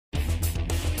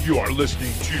You are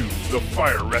listening to the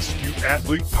Fire Rescue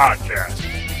Athlete Podcast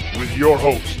with your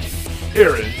host,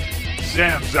 Aaron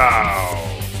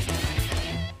Zamzow.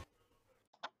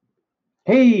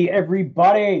 Hey,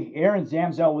 everybody. Aaron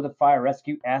Zamzow with the Fire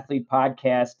Rescue Athlete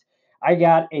Podcast. I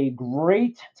got a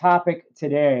great topic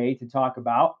today to talk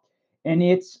about, and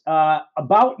it's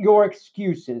about your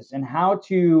excuses and how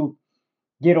to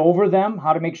get over them,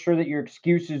 how to make sure that your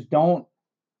excuses don't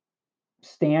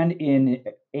stand in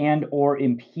and or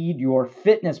impede your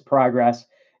fitness progress,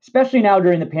 especially now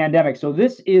during the pandemic. So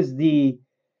this is the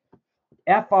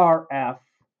FRF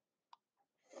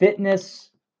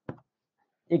fitness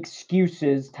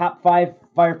excuses, top 5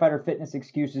 firefighter fitness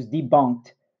excuses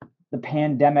debunked, the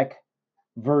pandemic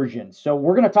version. So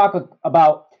we're going to talk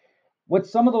about what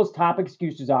some of those top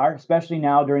excuses are, especially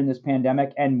now during this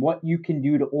pandemic, and what you can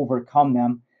do to overcome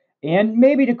them, and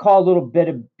maybe to call a little bit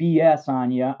of BS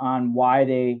on you on why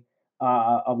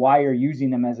you're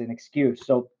using them as an excuse.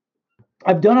 So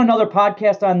I've done another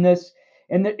podcast on this,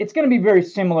 and it's going to be very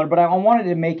similar, but I wanted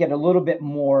to make it a little bit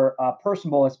more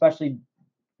personable, especially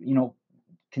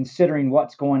considering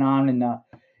what's going on in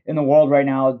the world right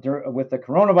now with the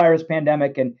coronavirus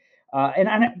pandemic. And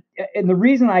the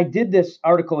reason I did this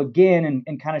article again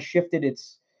and kind of shifted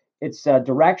its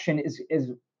direction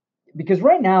is because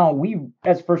right now we,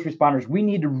 as first responders, we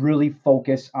need to really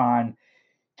focus on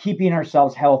keeping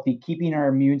ourselves healthy, keeping our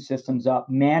immune systems up,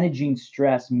 managing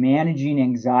stress, managing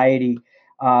anxiety.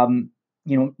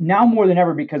 Now more than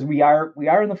ever, because we are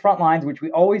in the front lines, which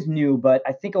we always knew, but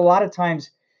I think a lot of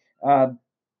times,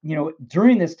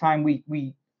 during this time,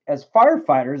 we as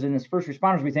firefighters and as first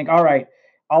responders, we think, all right,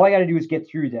 all I got to do is get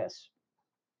through this,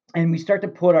 and we start to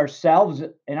put ourselves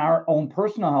and our own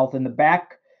personal health in the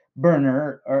back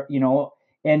burner, or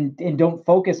and don't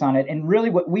focus on it. And really,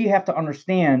 what we have to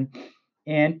understand,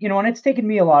 and it's taken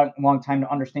me a long time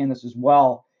to understand this as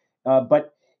well,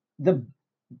 but the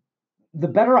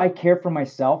better I care for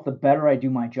myself, the better I do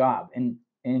my job. And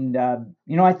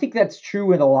I think that's true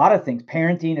with a lot of things,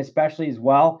 parenting especially as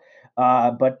well.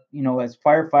 But as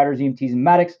firefighters, EMTs, and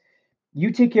medics,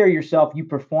 you take care of yourself, you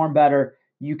perform better,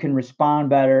 you can respond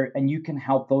better, and you can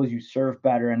help those you serve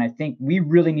better. And I think we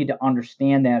really need to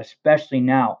understand that, especially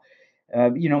now.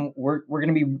 We're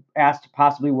going to be asked to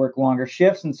possibly work longer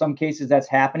shifts. In some cases, that's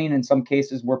happening. In some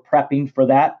cases, we're prepping for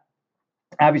that.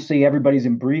 Obviously, everybody's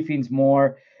in briefings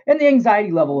more, and the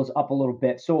anxiety level is up a little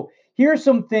bit. So here are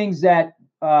some things that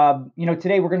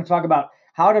today we're going to talk about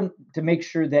how to make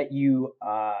sure that you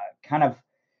kind of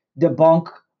debunk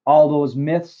all those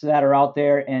myths that are out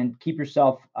there and keep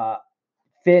yourself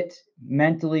fit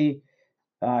mentally,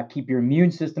 keep your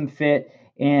immune system fit,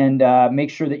 and make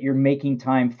sure that you're making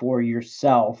time for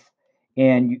yourself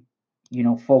and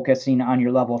focusing on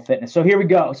your level of fitness. So here we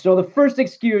go. So the first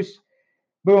excuse,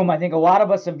 boom, I think a lot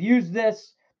of us have used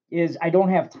this, is I don't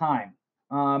have time.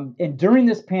 And during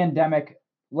this pandemic,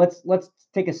 let's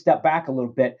take a step back a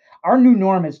little bit. Our new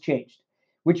norm has changed,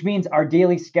 which means our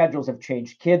daily schedules have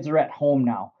changed. Kids are at home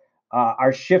now.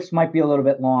 Our shifts might be a little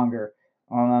bit longer.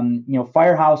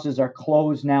 Firehouses are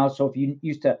closed now. So if you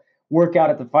used to work out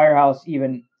at the firehouse,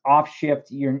 even off shift,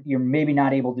 you're maybe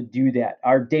not able to do that.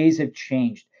 Our days have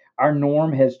changed. Our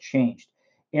norm has changed.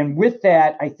 And with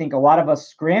that, I think a lot of us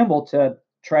scramble to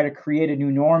try to create a new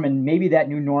norm, and maybe that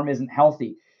new norm isn't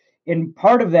healthy. And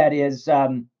part of that is,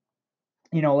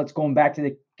 let's go back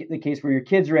to the case where your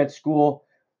kids are at school.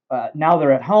 Now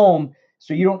they're at home,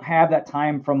 so you don't have that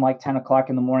time from like 10 o'clock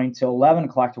in the morning till 11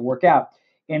 o'clock to work out.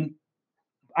 And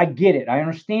I get it. I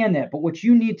understand that. But what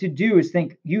you need to do is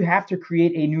think you have to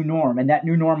create a new norm, and that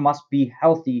new norm must be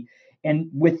healthy. And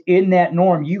within that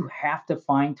norm, you have to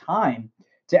find time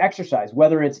to exercise,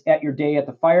 whether it's at your day at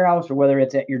the firehouse or whether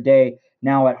it's at your day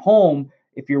now at home,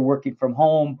 if you're working from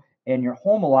home and you're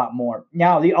home a lot more.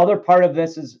 Now, the other part of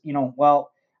this is,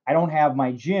 I don't have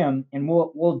my gym, and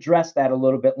we'll address that a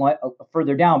little bit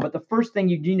further down. But the first thing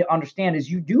you need to understand is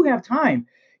you do have time.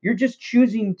 You're just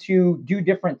choosing to do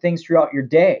different things throughout your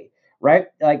day, right?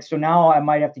 Like, so now I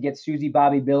might have to get Susie,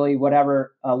 Bobby, Billy,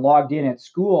 whatever, logged in at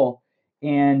school,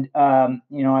 and I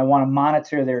want to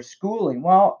monitor their schooling.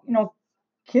 Well,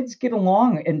 kids get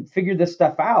along and figure this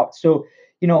stuff out. So,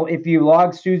 if you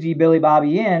log Susie, Billy,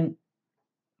 Bobby in,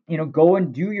 go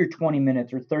and do your 20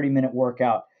 minutes or 30-minute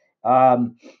workout.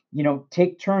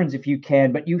 Take turns if you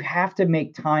can, but you have to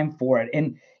make time for it.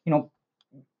 And,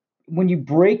 when you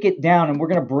break it down, and we're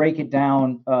going to break it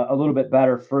down a little bit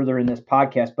better further in this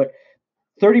podcast, but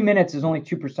 30 minutes is only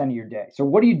 2% of your day. So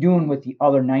what are you doing with the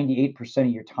other 98% of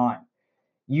your time?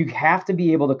 You have to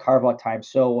be able to carve out time.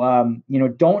 So,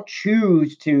 don't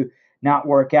choose to not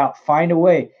work out. Find a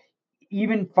way.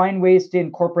 even find ways to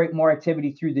incorporate more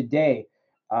activity through the day.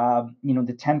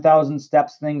 The 10,000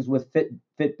 steps things with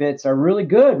Fitbits are really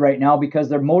good right now because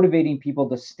they're motivating people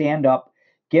to stand up,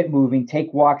 get moving,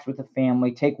 take walks with the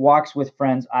family, take walks with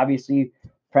friends, obviously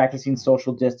practicing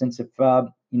social distance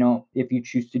if you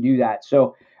choose to do that.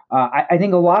 So I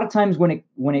think a lot of times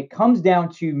when it comes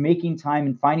down to making time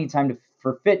and finding time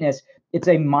for fitness, it's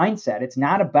a mindset. It's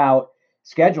not about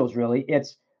schedules, really.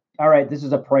 It's, all right, this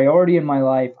is a priority in my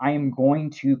life. I am going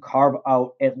to carve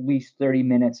out at least 30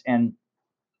 minutes, and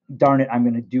darn it, I'm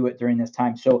going to do it during this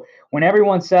time. So when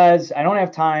everyone says, I don't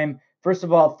have time, first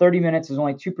of all, 30 minutes is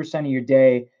only 2% of your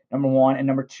day, number one. And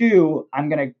number two, I'm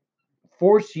going to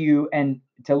force you and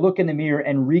to look in the mirror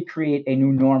and recreate a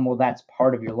new normal that's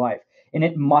part of your life. And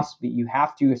it must be. You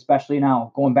have to, especially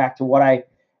now, going back to what I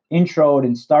introed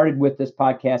and started with this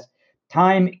podcast,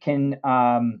 time can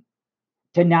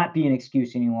not be an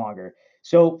excuse any longer.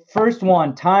 So first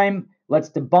one, time, let's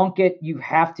debunk it. You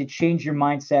have to change your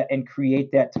mindset and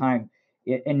create that time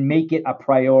and make it a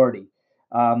priority.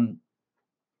 We're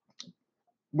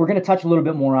going to touch a little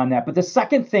bit more on that. But the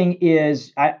second thing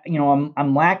is,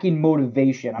 I'm lacking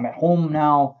motivation. I'm at home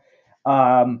now.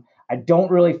 I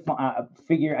don't really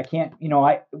figure. I can't.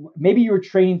 Maybe you were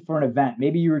training for an event.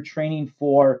 Maybe you were training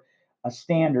for a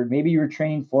standard. Maybe you were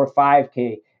training for a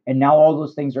 5K, and now all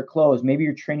those things are closed. Maybe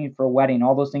you're training for a wedding.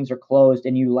 All those things are closed,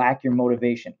 and you lack your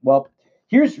motivation. Well,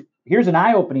 here's an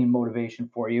eye-opening motivation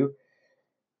for you.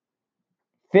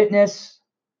 Fitness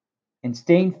and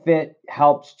staying fit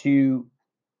helps to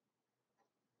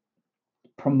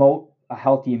promote a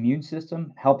healthy immune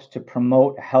system, helps to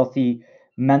promote a healthy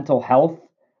mental health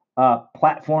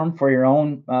platform for your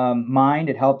own mind.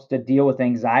 It helps to deal with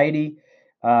anxiety.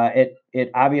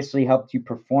 It obviously helps you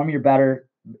perform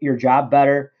your job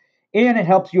better, and it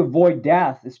helps you avoid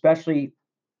death, especially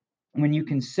when you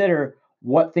consider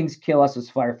what things kill us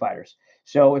as firefighters.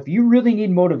 So if you really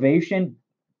need motivation,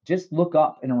 just look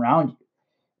up and around you.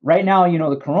 Right now,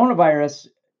 the coronavirus,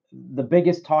 the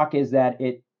biggest talk is that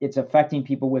it's affecting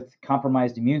people with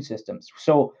compromised immune systems.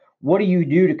 So what do you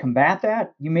do to combat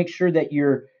that? You make sure that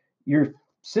your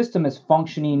system is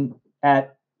functioning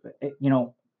at,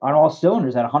 on all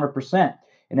cylinders at 100%.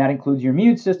 And that includes your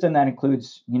immune system. That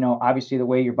includes, obviously the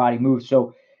way your body moves.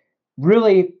 So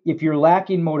really, if you're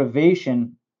lacking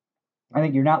motivation, I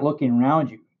think you're not looking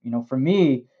around you. For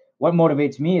me, what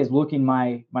motivates me is looking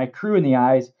my crew in the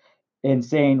eyes and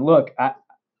saying, look,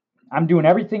 I'm doing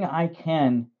everything I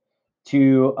can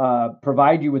to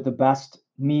provide you with the best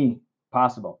me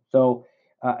possible. So,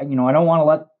 I don't want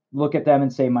to look at them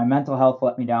and say my mental health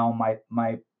let me down,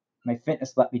 my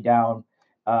fitness let me down.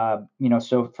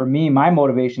 So for me, my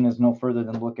motivation is no further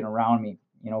than looking around me.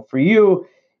 For you,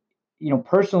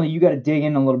 personally, you got to dig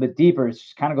in a little bit deeper. It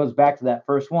just kind of goes back to that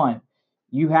first one.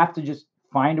 You have to just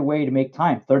find a way to make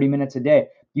time, 30 minutes a day.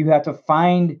 You have to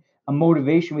find a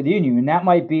motivation within you, and that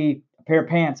might be a pair of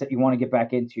pants that you want to get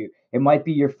back into. It might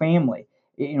be your family.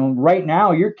 Right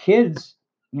now, your kids,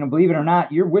 believe it or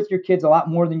not, you're with your kids a lot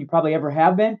more than you probably ever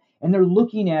have been, and they're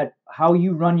looking at how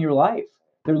you run your life.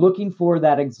 They're looking for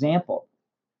that example.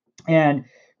 And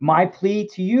my plea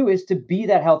to you is to be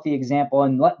that healthy example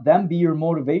and let them be your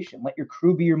motivation. Let your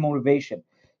crew be your motivation.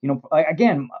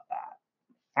 Again,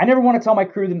 I never want to tell my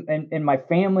crew and my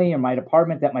family and my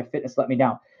department that my fitness let me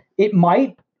down. It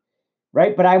might,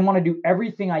 right? But I want to do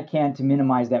everything I can to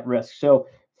minimize that risk. So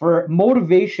for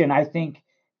motivation, I think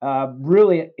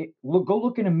really go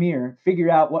look in a mirror, figure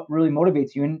out what really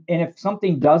motivates you. And if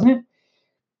something doesn't,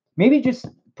 maybe just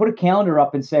put a calendar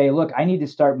up and say, look, I need to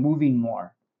start moving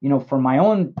more, for my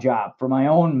own job, for my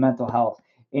own mental health.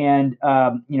 And,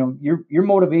 your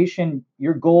motivation,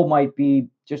 your goal might be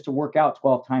just to work out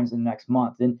 12 times in the next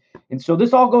month. And so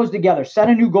this all goes together. Set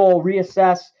a new goal,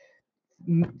 reassess,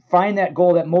 find that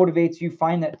goal that motivates you,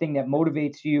 find that thing that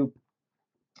motivates you,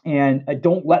 and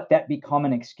don't let that become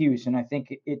an excuse. And I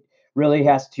think it really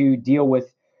has to deal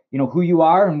with, who you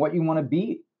are and what you want to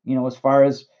be, as far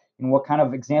as, what kind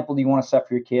of example do you want to set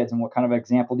for your kids and what kind of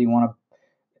example do you want to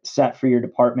set for your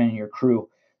department and your crew.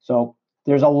 So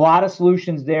there's a lot of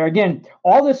solutions there. Again,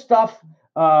 all this stuff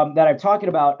that I'm talking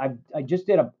about, I just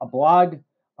did a blog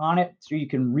on it, so you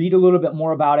can read a little bit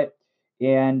more about it.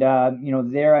 And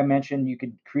there I mentioned you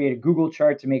could create a Google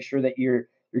chart to make sure that you're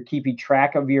keeping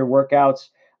track of your workouts.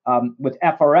 With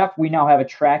FRF, we now have a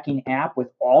tracking app with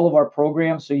all of our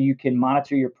programs, so you can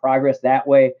monitor your progress that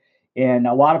way. And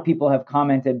a lot of people have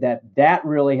commented that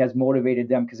really has motivated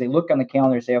them because they look on the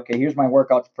calendar and say, okay, here's my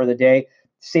workout for the day.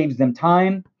 Saves them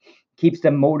time, keeps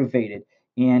them motivated.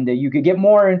 And you could get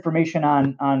more information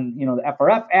on the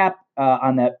FRF app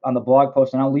on the blog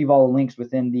post, and I'll leave all the links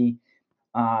within the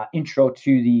intro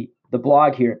to the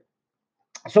blog here.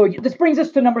 So this brings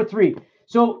us to number 3.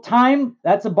 So time,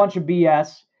 that's a bunch of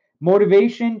BS.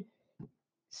 Motivation,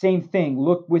 same thing.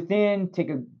 Look within, take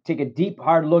a deep,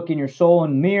 hard look in your soul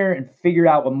and mirror and figure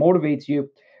out what motivates you.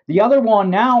 The other one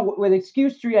now with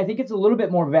excuse 3, I think it's a little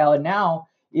bit more valid now,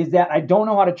 is that I don't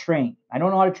know how to train. I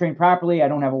don't know how to train properly. I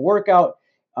don't have a workout.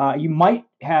 You might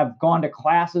have gone to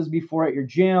classes before at your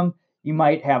gym. You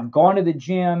might have gone to the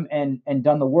gym and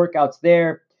done the workouts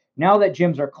there. Now that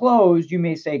gyms are closed, you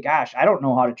may say, gosh, I don't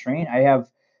know how to train. I have,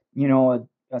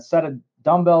 a set of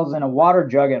dumbbells and a water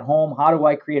jug at home. How do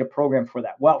I create a program for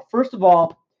that? Well, first of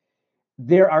all,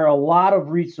 there are a lot of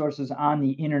resources on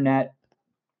the internet,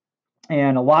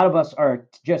 and a lot of us are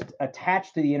just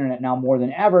attached to the internet now more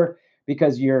than ever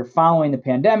because you're following the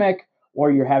pandemic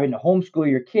or you're having to homeschool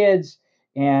your kids.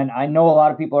 And I know a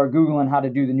lot of people are Googling how to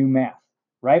do the new math,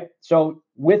 right? So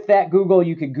with that Google,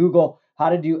 you could Google how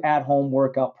to do at-home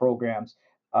workout programs,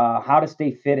 how to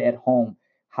stay fit at home,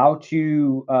 how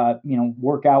to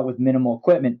work out with minimal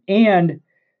equipment. And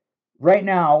right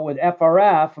now with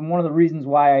FRF, and one of the reasons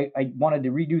why I wanted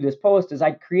to redo this post is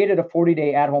I created a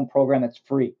 40-day at-home program that's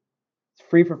free. It's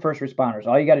free for first responders.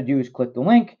 All you got to do is click the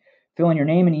link, fill in your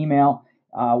name and email,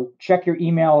 check your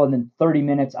email, and in 30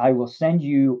 minutes, I will send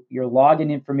you your login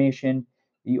information.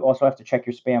 You also have to check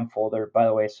your spam folder, by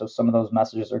the way, so some of those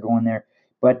messages are going there.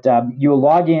 But you'll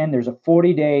log in. There's a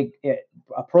 40-day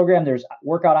program. There's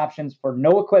workout options for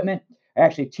no equipment. I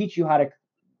actually teach you how to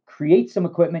create some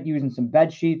equipment using some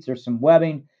bed sheets or some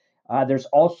webbing. There's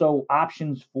also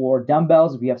options for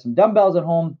dumbbells. If you have some dumbbells at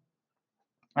home,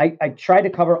 I try to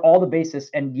cover all the bases,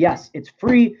 and yes, it's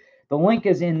free. The link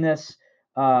is in this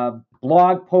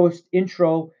blog post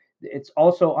intro. It's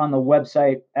also on the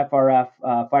website, FRF,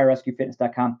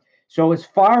 firerescuefitness.com. So as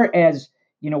far as,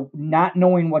 not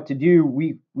knowing what to do,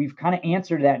 we've kind of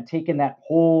answered that and taken that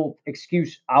whole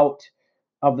excuse out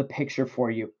of the picture for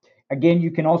you. Again,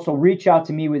 you can also reach out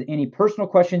to me with any personal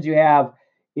questions you have.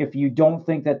 If you don't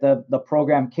think that the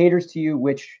program caters to you,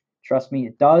 which trust me,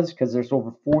 it does, because there's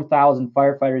over 4,000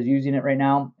 firefighters using it right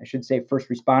now. I should say first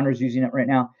responders using it right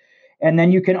now. And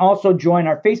then you can also join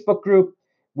our Facebook group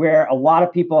where a lot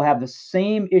of people have the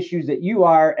same issues that you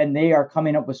are, and they are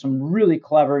coming up with some really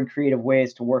clever and creative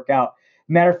ways to work out.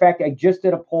 Matter of fact, I just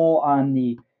did a poll on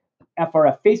the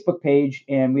FRF Facebook page,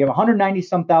 and we have 190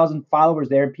 some thousand followers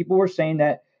there. And people were saying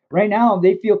that right now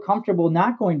they feel comfortable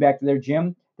not going back to their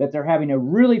gym, that they're having a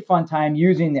really fun time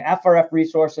using the FRF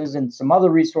resources and some other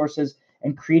resources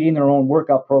and creating their own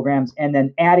workout programs and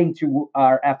then adding to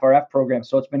our FRF program.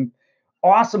 So it's been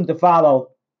awesome to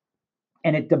follow,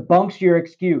 and it debunks your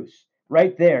excuse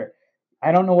right there.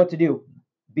 I don't know what to do.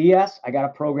 BS, I got a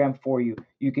program for you.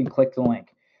 You can click the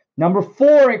link. Number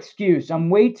 4 excuse, I'm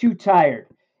way too tired.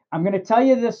 I'm going to tell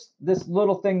you this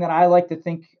little thing that I like to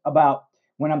think about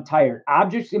when I'm tired.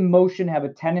 Objects in motion have a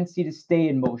tendency to stay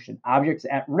in motion. Objects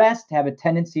at rest have a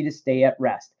tendency to stay at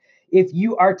rest. If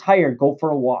you are tired, go for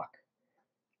a walk.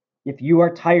 If you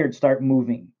are tired, start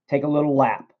moving. Take a little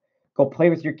lap. Go play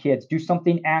with your kids. Do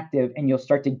something active, and you'll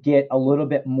start to get a little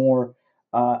bit more,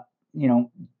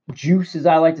 juice, as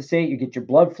I like to say. You get your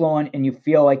blood flowing, and you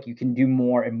feel like you can do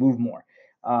more and move more.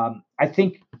 I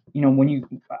think,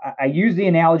 I use the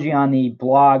analogy on the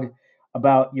blog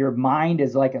about your mind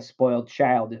is like a spoiled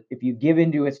child. If you give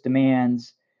into its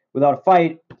demands without a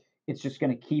fight, it's just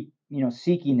going to keep,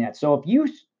 seeking that. So if you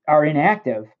are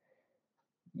inactive,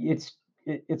 it's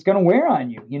going to wear on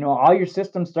you. All your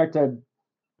systems start to,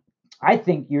 I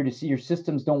think your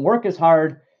systems don't work as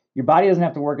hard. Your body doesn't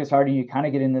have to work as hard, and you kind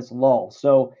of get in this lull.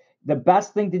 So the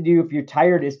best thing to do if you're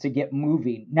tired is to get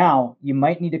moving. Now, you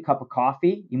might need a cup of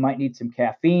coffee. You might need some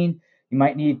caffeine. You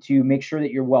might need to make sure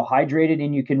that you're well hydrated,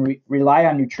 and you can rely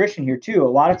on nutrition here too. A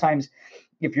lot of times,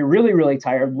 if you're really, really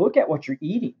tired, look at what you're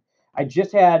eating. I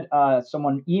just had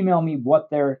someone email me what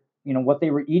they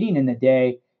were eating in the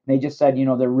day. And they just said,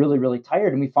 they're really, really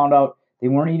tired. And we found out they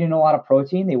weren't eating a lot of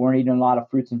protein. They weren't eating a lot of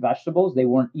fruits and vegetables. They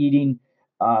weren't eating,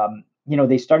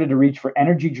 they started to reach for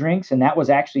energy drinks, and that was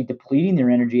actually depleting their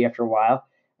energy after a while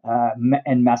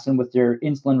and messing with their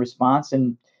insulin response.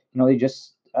 And, they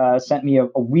just sent me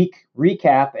a week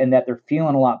recap, and that they're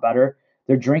feeling a lot better.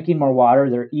 They're drinking more water.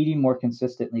 They're eating more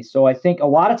consistently. So I think a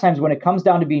lot of times when it comes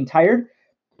down to being tired,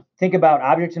 think about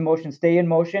objects in motion, stay in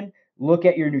motion, look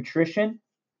at your nutrition.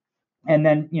 And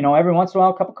then, every once in a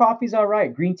while, a cup of coffee is all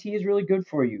right. Green tea is really good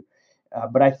for you.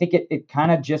 But I think it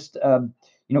kind of just,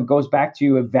 goes back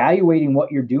to evaluating what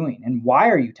you're doing and why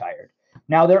are you tired.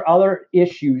 Now, there are other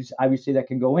issues, obviously, that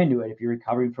can go into it. If you're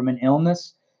recovering from an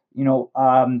illness,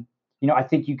 I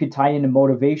think you could tie into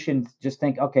motivation. Just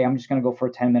think, okay, I'm just going to go for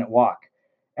a 10-minute walk.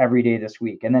 every day this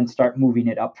week, and then start moving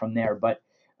it up from there. But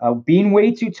being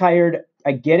way too tired,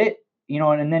 I get it,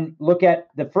 and then look at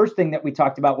the first thing that we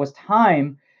talked about was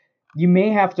time. You may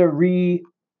have to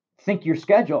rethink your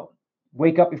schedule.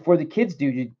 Wake up before the kids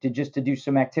do to do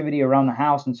some activity around the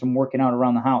house and some working out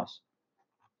around the house.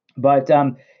 But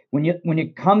when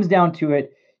it comes down to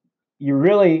it, you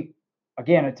really,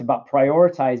 again, it's about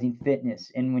prioritizing fitness.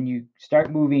 And when you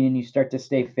start moving and you start to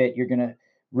stay fit, you're going to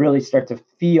really start to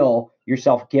feel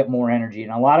yourself get more energy.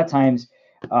 And a lot of times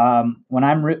when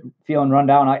I'm feeling run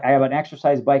down, I have an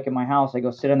exercise bike in my house. I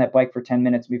go sit on that bike for 10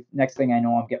 minutes. Next thing I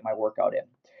know, I'm getting my workout in.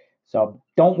 So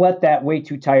don't let that way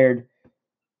too tired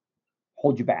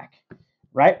hold you back,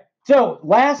 right? So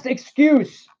last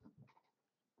excuse.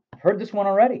 I've heard this one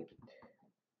already.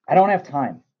 I don't have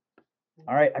time.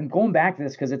 All right, I'm going back to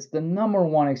this because it's the number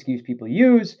one excuse people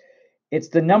use. It's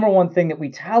the number one thing that we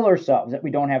tell ourselves, that we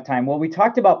don't have time. Well, we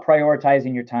talked about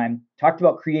prioritizing your time, talked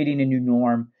about creating a new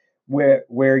norm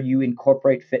where you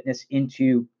incorporate fitness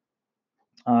into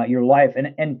your life.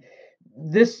 And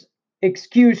this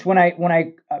excuse, when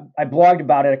I blogged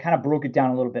about it, I kind of broke it down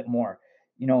a little bit more.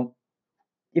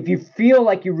 If you feel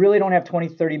like you really don't have 20,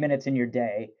 30 minutes in your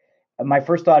day, my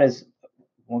first thought is,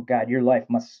 well, God, your life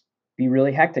must be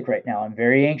really hectic right now. I'm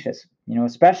very anxious,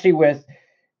 especially with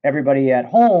everybody at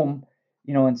home,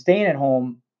 and staying at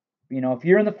home. If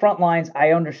you're in the front lines,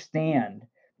 I understand.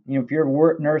 If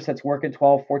you're a nurse that's working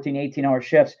 12, 14, 18-hour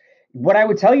shifts, what I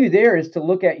would tell you there is to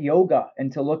look at yoga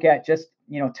and to look at just,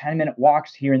 10-minute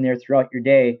walks here and there throughout your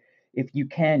day, if you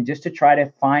can, just to try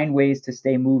to find ways to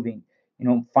stay moving,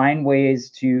 find ways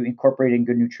to incorporate in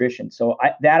good nutrition. So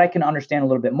I can understand a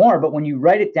little bit more, but when you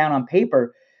write it down on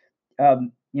paper,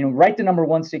 write the number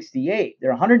 168. There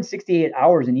are 168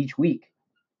 hours in each week.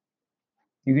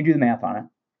 You can do the math on it.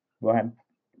 Go ahead.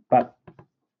 But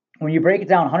when you break it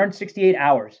down, 168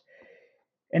 hours,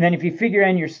 and then if you figure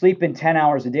in you're sleeping 10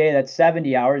 hours a day, that's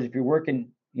 70 hours. If you're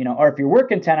working, or if you're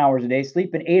working 10 hours a day,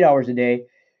 sleeping 8 hours a day,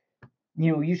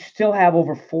 you still have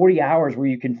over 40 hours where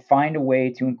you can find a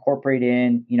way to incorporate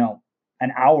in,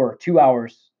 an hour, 2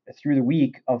 hours through the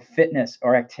week of fitness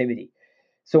or activity.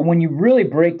 So when you really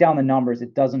break down the numbers,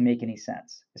 it doesn't make any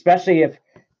sense, especially if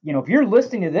you're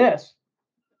listening to this.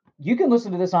 You can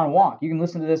listen to this on a walk. You can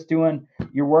listen to this doing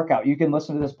your workout. You can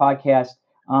listen to this podcast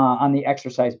on the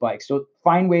exercise bike. So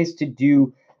find ways to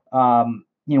do,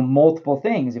 multiple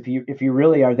things if you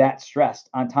really are that stressed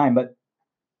on time. But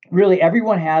really,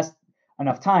 everyone has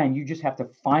enough time. You just have to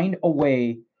find a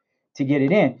way to get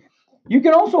it in. You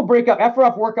can also break up after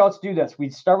off workouts. Do this. We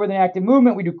start with an active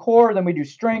movement. We do core, then we do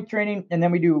strength training, and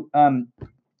then we do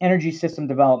energy system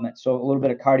development. So a little bit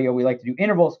of cardio. We like to do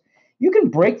intervals. You can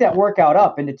break that workout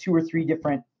up into 2 or 3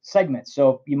 different segments.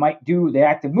 So you might do the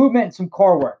active movement and some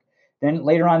core work. Then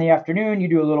later on in the afternoon, you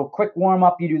do a little quick warm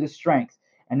up. You do the strength.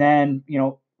 And then,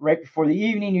 right before the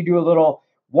evening, you do a little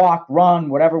walk, run,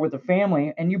 whatever with the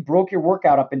family. And you broke your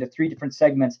workout up into 3 different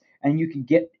segments, and you can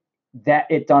get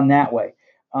it done that way.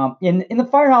 In the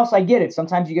firehouse, I get it.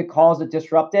 Sometimes you get calls that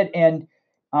disrupt it. And,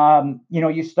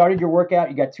 you started your workout,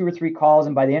 you got 2 or 3 calls.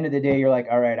 And by the end of the day, you're like,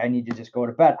 all right, I need to just go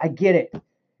to bed. I get it.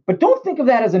 But don't think of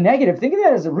that as a negative. Think of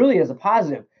that as a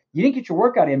positive. You didn't get your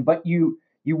workout in, but you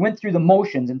went through the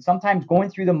motions. And sometimes going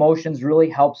through the motions really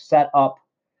helps set up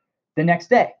the next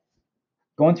day.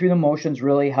 Going through the motions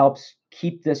really helps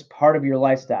keep this part of your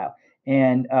lifestyle.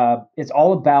 And it's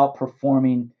all about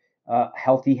performing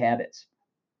healthy habits.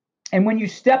 And when you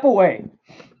step away,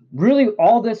 really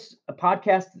all this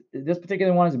podcast, this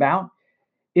particular one is about,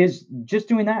 is just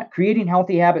doing that, creating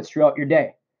healthy habits throughout your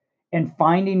day and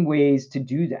finding ways to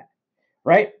do that,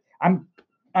 right? I'm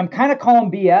kind of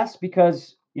calling BS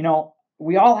because,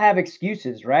 we all have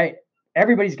excuses, right?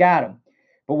 Everybody's got them.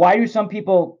 But why do some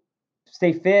people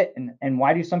stay fit and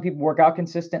why do some people work out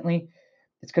consistently?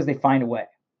 It's because they find a way.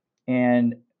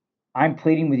 And I'm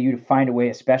pleading with you to find a way,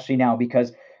 especially now,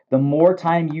 because the more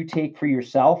time you take for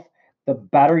yourself, the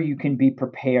better you can be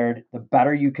prepared, the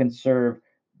better you can serve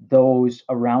those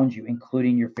around you,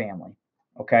 including your family.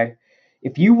 Okay?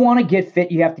 If you want to get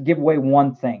fit, you have to give away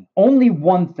one thing, only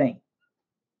one thing,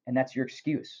 and that's your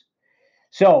excuse.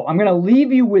 So I'm going to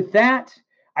leave you with that.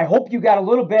 I hope you got a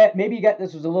little bit, maybe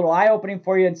this was a little eye-opening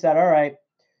for you and said, all right,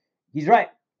 he's right.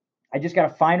 I just got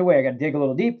to find a way. I got to dig a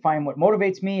little deep, find what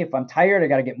motivates me. If I'm tired, I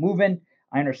got to get moving.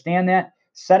 I understand that.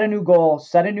 Set a new goal,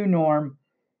 set a new norm.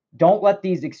 Don't let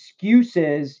these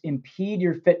excuses impede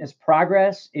your fitness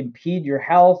progress, impede your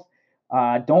health.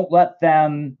 Don't let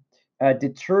them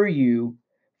deter you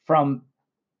from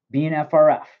being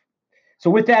FRF. So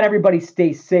with that, everybody,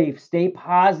 stay safe, stay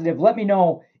positive. Let me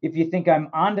know if you think I'm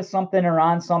onto something or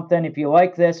on something. If you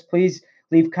like this, please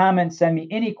Leave comments, send me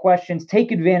any questions.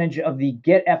 Take advantage of the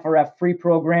Get FRF free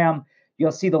program.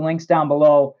 You'll see the links down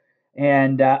below.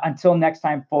 And until next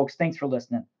time, folks, thanks for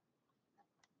listening.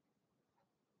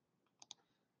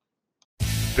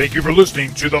 Thank you for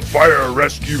listening to the Fire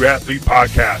Rescue Athlete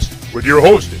Podcast with your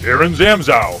host, Aaron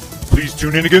Zamzow. Please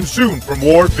tune in again soon for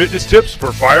more fitness tips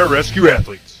for fire rescue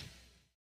athletes.